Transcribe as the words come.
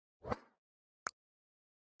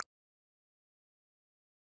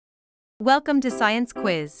Welcome to Science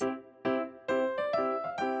Quiz.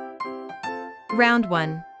 Round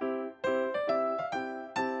 1.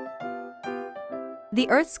 The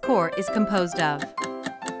Earth's core is composed of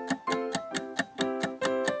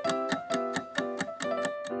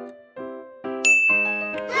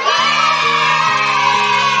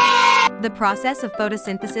the process of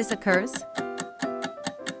photosynthesis occurs.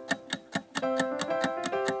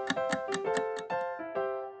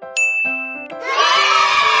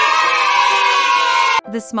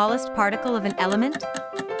 The smallest particle of an element.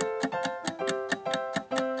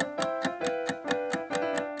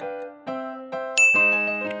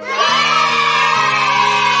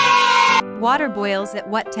 Water boils at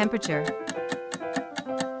what temperature?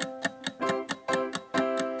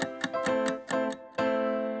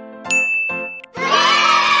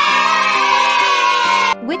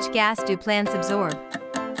 Which gas do plants absorb?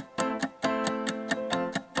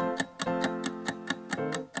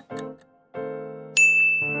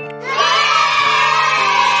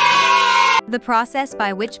 The process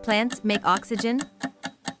by which plants make oxygen?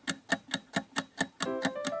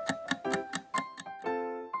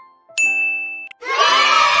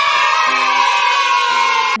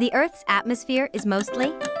 The Earth's atmosphere is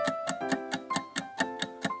mostly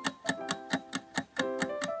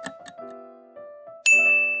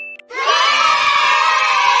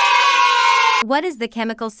What is the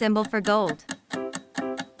chemical symbol for gold?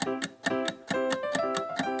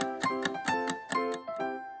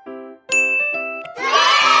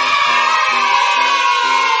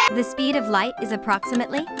 The speed of light is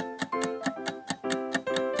approximately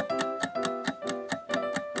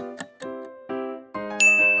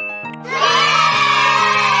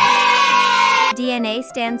DNA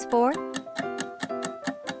stands for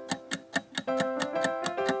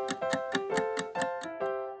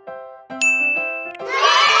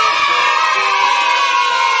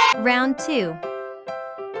Round 2.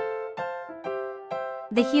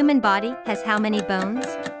 The human body has how many bones?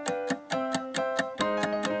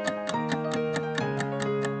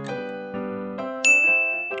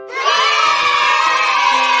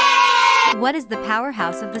 What is the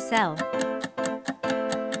powerhouse of the cell?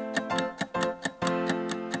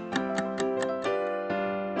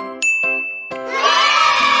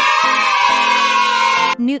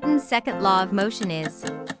 Newton's second law of motion is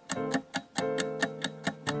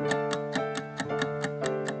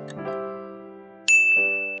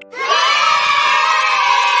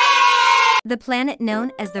the planet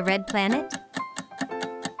known as the red planet?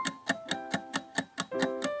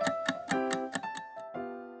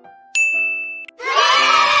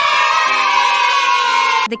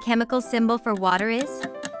 The chemical symbol for water is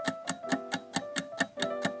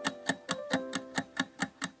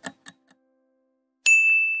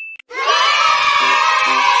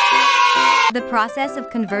the process of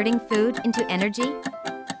converting food into energy?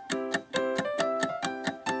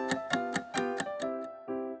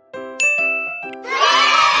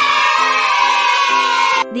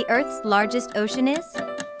 The Earth's largest ocean is?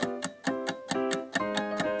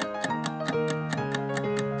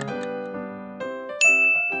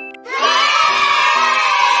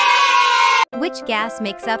 Which gas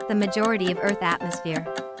makes up the majority of Earth's atmosphere?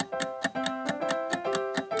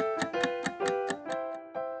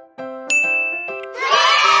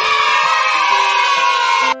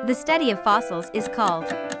 The study of fossils is called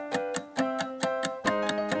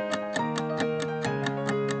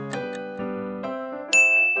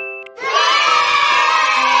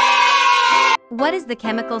What is the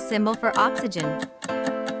chemical symbol for oxygen?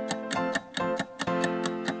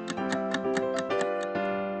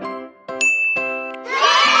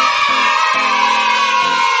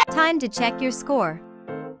 Time to check your score.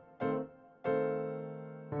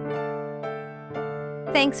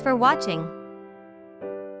 Thanks for watching.